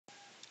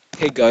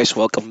Hey guys,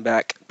 welcome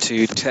back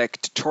to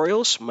Tech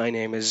Tutorials. My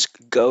name is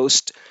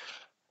Ghost,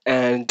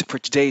 and for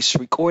today's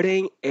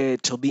recording,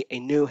 it'll be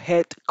a new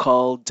hit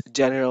called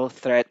General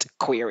Threat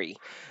Query.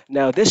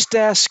 Now, this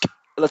task,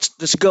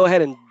 let's go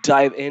ahead and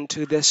dive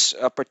into this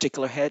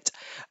particular hit,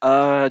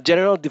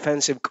 General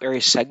Defensive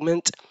Query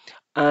segment.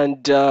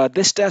 And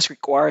this task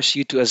requires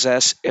you to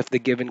assess if the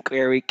given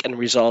query can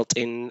result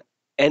in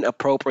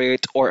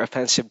inappropriate or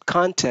offensive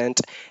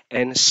content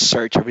in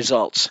search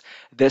results.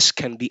 This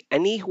can be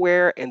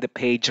anywhere in the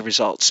page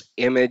results,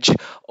 image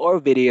or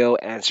video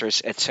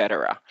answers,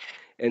 etc.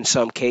 In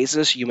some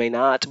cases, you may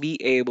not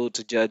be able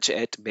to judge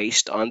it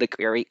based on the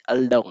query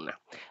alone,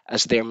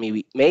 as there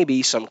may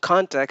be some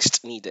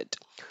context needed.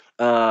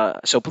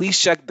 So please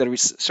check the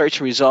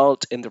search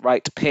result in the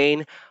right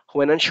pane.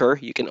 When unsure,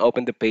 you can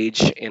open the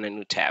page in a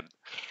new tab.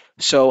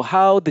 So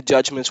how the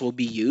judgments will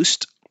be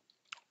used.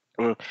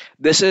 Mm,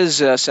 This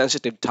is a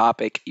sensitive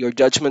topic. Your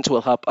judgments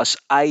will help us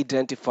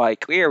identify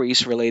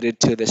queries related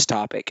to this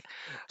topic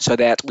so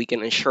that we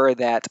can ensure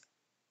that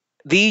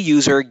the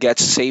user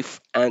gets safe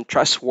and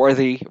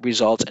trustworthy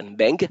results in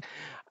Bing.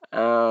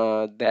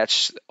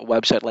 That's a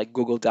website like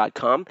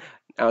google.com.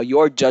 Now,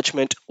 your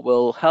judgment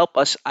will help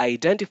us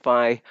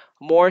identify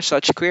more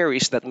such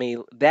queries that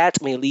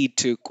may lead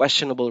to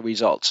questionable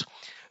results.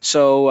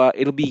 So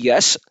it'll be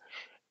yes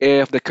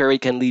if the query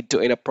can lead to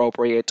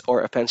inappropriate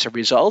or offensive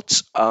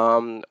results,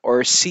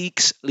 or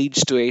seeks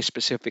leads to a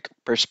specific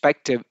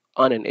perspective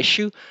on an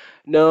issue.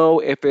 No,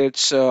 if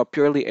it's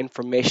purely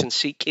information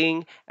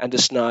seeking and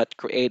does not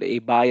create a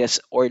bias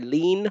or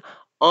lean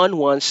on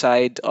one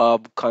side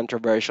of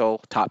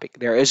controversial topic.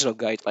 There is no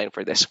guideline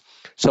for this.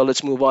 So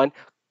let's move on.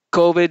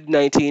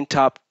 COVID-19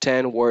 top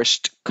 10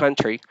 worst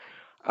country.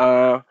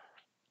 Uh,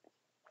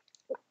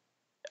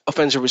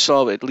 Offensive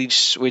result, it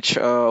leads which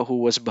who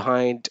was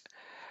behind.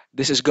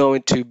 This is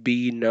going to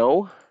be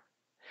no.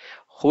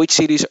 Which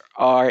cities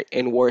are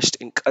in worst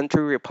in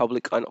country,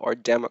 Republican or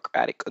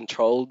Democratic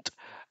controlled?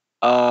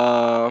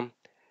 Um,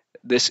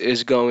 this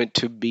is going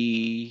to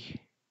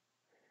be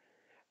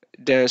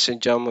dance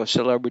and jump of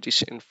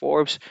celebrities in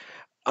Forbes.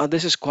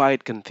 This is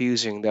quite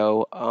confusing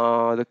though.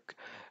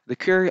 The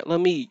query, let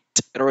me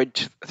read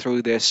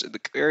through this. The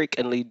query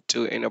can lead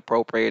to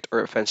inappropriate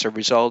or offensive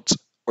results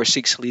or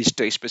seeks leads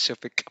to a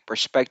specific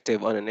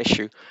perspective on an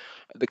issue.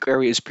 The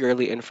query is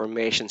purely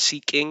information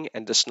seeking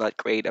and does not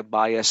create a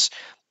bias.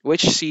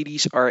 Which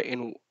cities are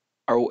in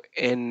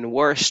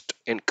worst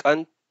in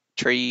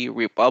country,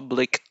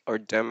 republic, or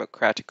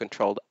democratic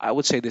controlled? I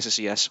would say this is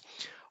yes.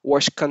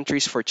 Worst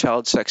countries for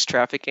child sex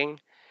trafficking.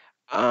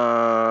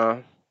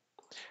 Uh,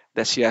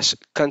 that's yes.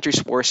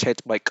 Countries worst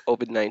hit by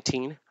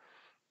COVID-19.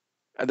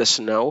 That's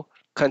no.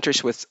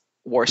 Countries with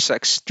worst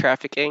sex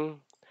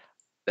trafficking.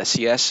 That's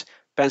yes.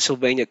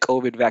 Pennsylvania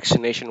COVID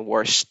vaccination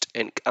worst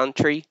in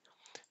country.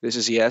 This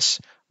is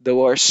yes. The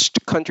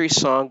worst country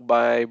song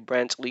by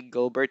Brantley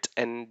Gilbert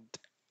and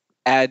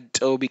Add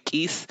Toby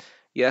Keith.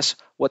 Yes.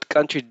 What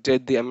country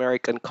did the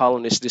American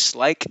colonists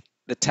dislike?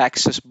 The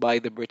taxes by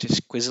the British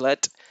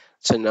Quizlet.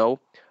 So no.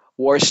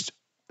 Worst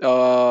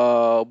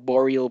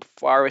boreal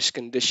forest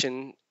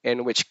condition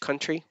in which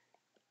country?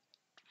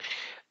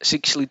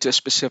 Seeks lead to a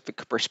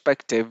specific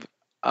perspective.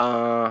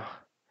 Uh,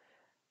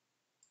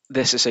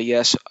 this is a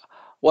yes.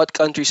 What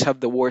countries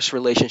have the worst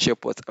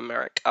relationship with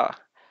America?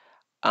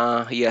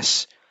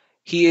 Yes.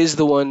 He is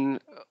the one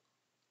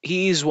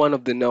He is one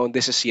of the known.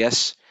 This is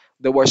yes.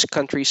 The worst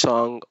country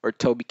song or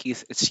Toby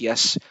Keith. It's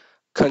yes.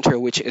 Country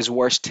which is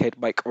worst hit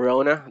by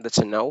Corona. That's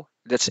a no.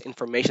 That's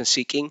information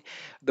seeking.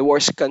 The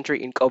worst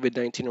country in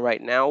COVID-19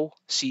 right now.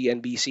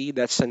 CNBC.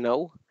 That's a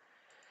no.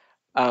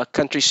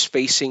 Countries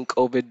facing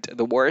COVID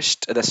the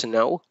worst. That's a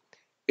no.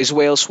 Is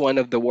Wales one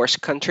of the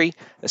worst country?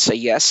 That's a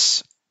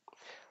yes.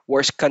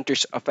 Worst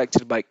countries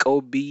affected by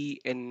COVID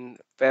in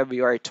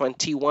February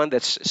 21.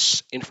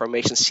 That's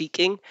information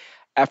seeking.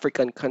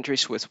 African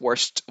countries with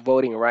worst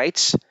voting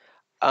rights.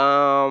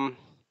 Um,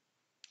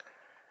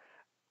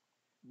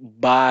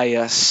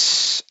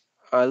 Bias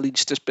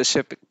leads to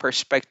specific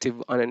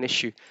perspective on an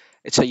issue.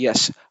 It's a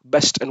yes.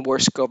 Best and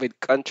worst COVID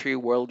country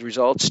world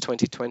results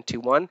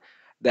 2021.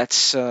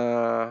 That's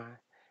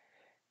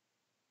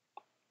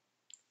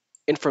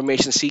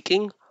information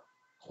seeking.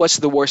 What's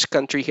the worst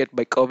country hit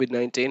by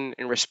COVID-19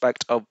 in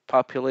respect of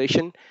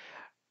population?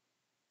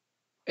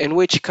 In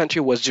which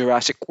country was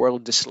Jurassic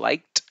World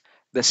disliked?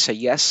 That's a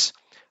yes.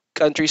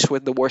 Countries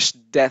with the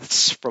worst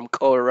deaths from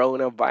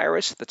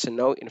coronavirus. That's a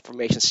no.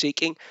 Information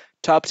seeking.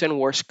 Top 10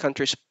 worst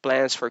countries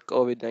plans for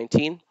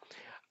COVID-19.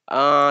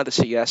 That's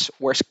a yes.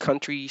 Worst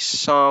country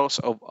songs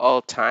of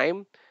all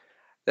time.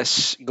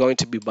 That's going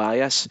to be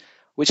bias.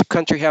 Which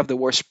country have the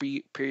worst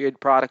period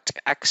product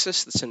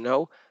access? That's a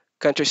no.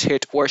 Countries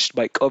hit worst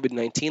by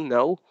COVID-19?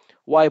 No.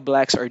 Why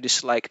blacks are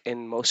disliked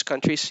in most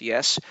countries?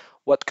 Yes.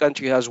 What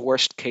country has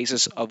worst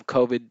cases of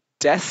COVID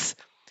death?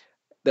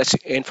 That's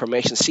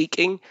information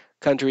seeking.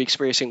 Country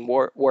experiencing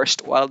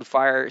worst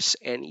wildfires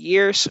in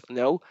years?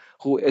 No.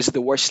 Who is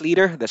the worst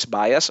leader? That's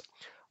bias.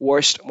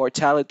 Worst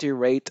mortality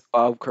rate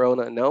of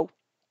corona? No.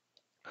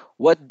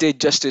 What did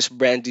Justice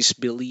Brandeis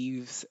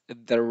believe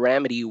the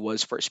remedy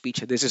was for speech?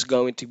 This is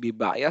going to be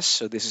bias,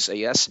 so this is a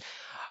yes.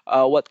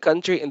 What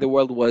country in the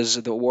world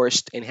was the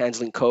worst in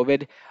handling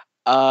COVID?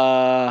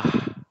 Uh,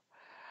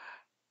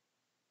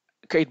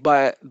 Create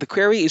by the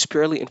query is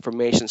purely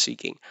information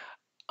seeking.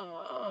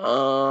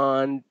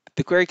 And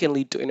the query can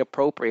lead to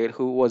inappropriate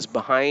who was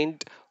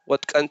behind.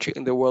 What country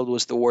in the world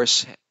was the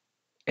worst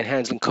in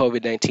handling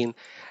COVID 19?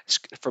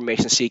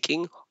 Information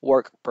seeking.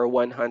 Work per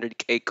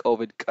 100K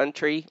COVID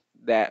country.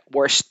 That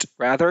worst,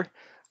 rather.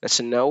 That's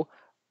a no.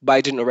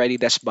 Biden already,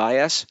 that's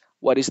bias.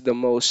 What is the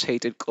most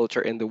hated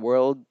culture in the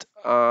world?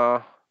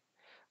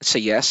 It's a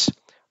yes.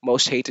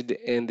 Most hated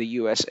in the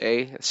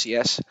USA. It's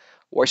yes.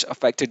 Worst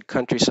affected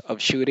countries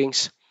of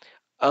shootings.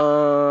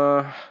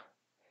 Uh,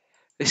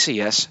 it's a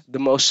yes. The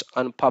most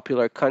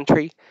unpopular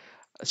country.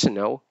 It's a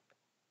no.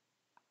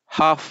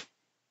 Half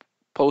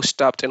post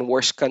stopped in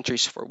worst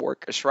countries for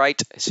workers, right?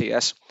 It's a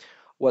yes.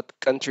 What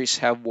countries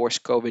have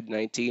worst COVID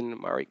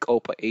 19?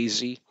 Maricopa,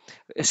 AZ.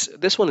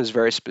 This one is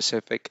very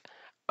specific.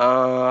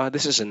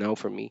 This is a no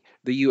for me.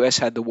 The US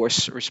had the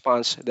worst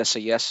response. That's a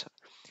yes.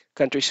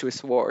 Countries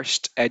with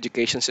worst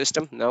education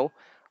system? No.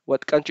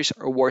 What countries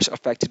are worst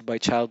affected by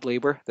child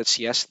labor? That's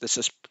yes. This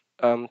is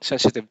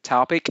sensitive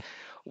topic.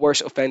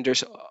 Worst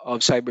offenders of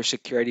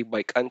cybersecurity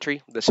by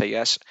country? That's a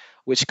yes.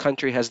 Which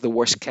country has the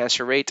worst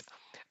cancer rate?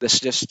 That's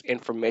just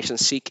information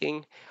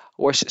seeking.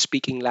 Worst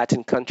speaking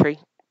Latin country?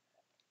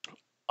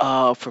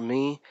 For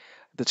me,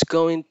 that's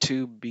going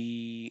to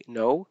be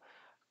no.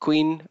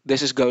 Queen,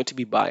 this is going to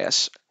be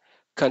bias.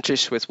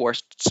 Countries with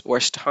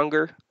worst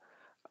hunger?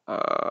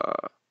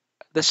 Uh,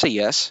 That's a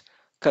yes.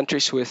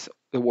 Countries with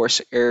the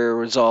worst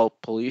aerosol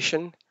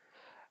pollution.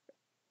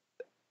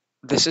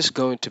 This is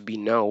going to be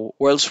no.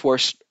 World's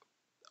worst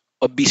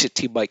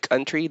obesity by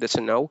country. That's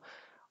a no.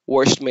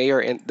 Worst mayor,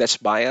 and that's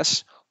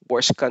bias.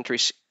 Worst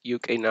countries,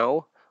 UK,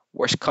 no.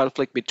 Worst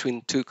conflict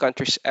between two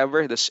countries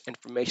ever. That's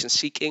information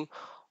seeking.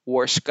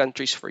 Worst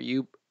countries for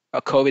you,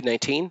 COVID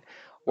 19.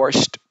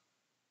 Worst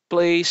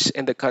place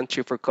in the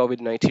country for COVID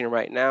 19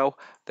 right now.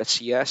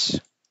 That's yes.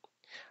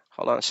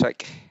 Hold on a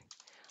sec.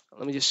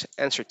 Let me just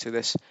answer to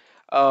this.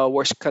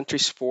 Worst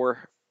countries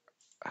for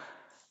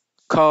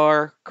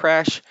car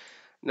crash.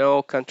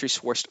 No.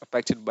 Countries worst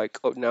affected by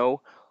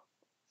no.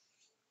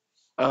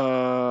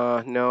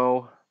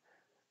 No.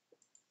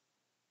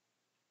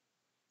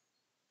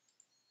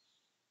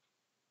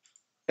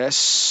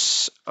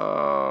 Yes.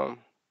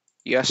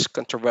 Yes.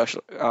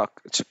 Controversial.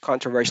 It's a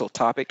controversial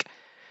topic.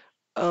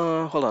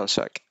 Hold on a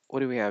sec. What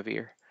do we have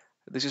here?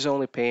 This is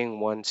only paying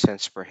 1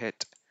 cent per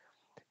hit.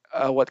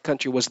 What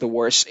country was the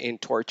worst in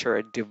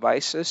torture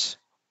devices?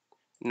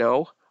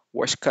 No.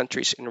 Worst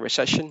countries in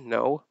recession?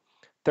 No.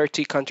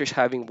 30 countries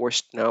having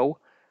worst? No.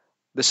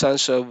 The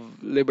Sons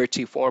of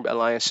Liberty formed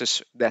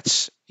alliances?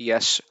 That's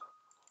yes.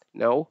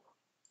 No.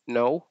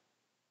 No.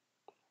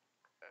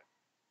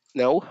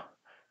 No.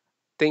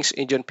 Things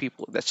Indian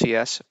people? That's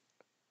yes.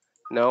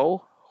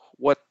 No.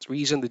 What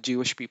reason the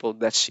Jewish people?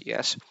 That's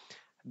yes.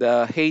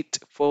 The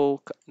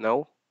hateful?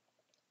 No.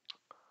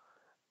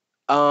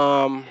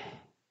 Um,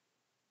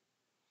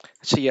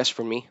 it's a yes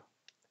for me.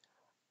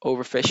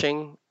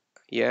 Overfishing?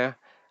 Yeah,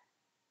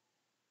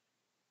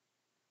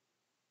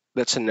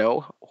 that's a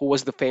no. Who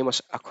was the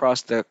famous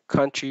across the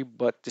country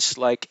but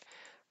disliked?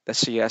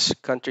 That's a yes.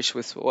 Countries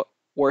with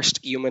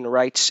worst human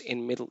rights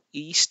in Middle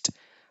East?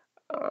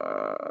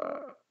 Uh,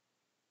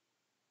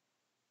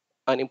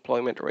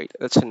 Unemployment rate?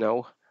 That's a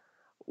no.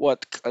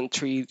 What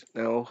country?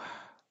 No.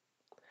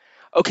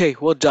 Okay,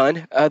 well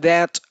done.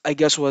 That I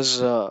guess was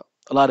a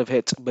lot of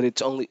hits, but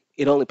it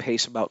only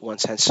pays about 1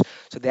 cent.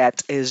 So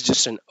that is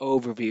just an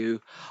overview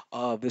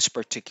of this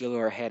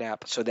particular head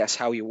app. So that's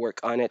how you work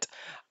on it.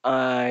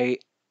 I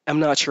am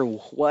not sure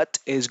what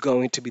is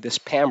going to be the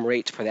spam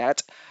rate for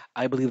that.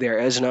 I believe there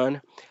is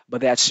none,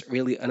 but that's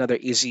really another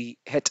easy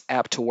hit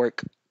app to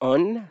work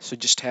on. So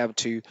just have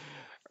to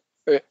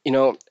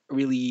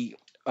really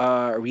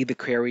read the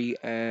query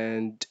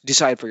and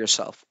decide for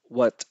yourself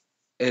what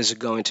is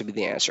going to be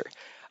the answer.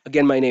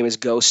 Again, my name is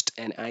Ghost,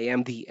 and I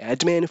am the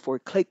admin for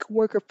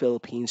ClickWorker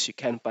Philippines. You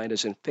can find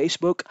us on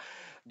Facebook.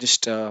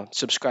 Just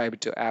subscribe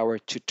to our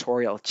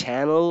tutorial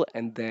channel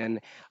and then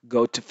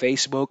go to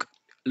Facebook.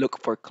 Look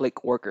for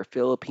ClickWorker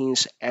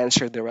Philippines,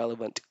 answer the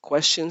relevant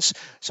questions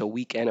so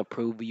we can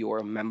approve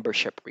your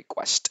membership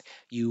request.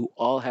 You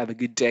all have a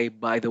good day.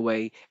 By the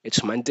way,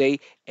 it's Monday.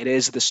 It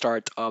is the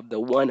start of the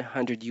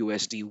 100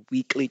 USD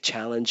weekly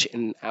challenge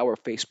in our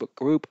Facebook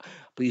group.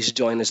 Please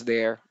join us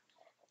there.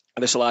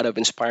 There's a lot of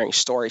inspiring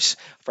stories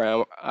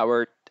from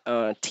our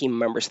team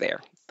members there.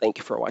 Thank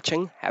you for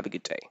watching. Have a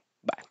good day.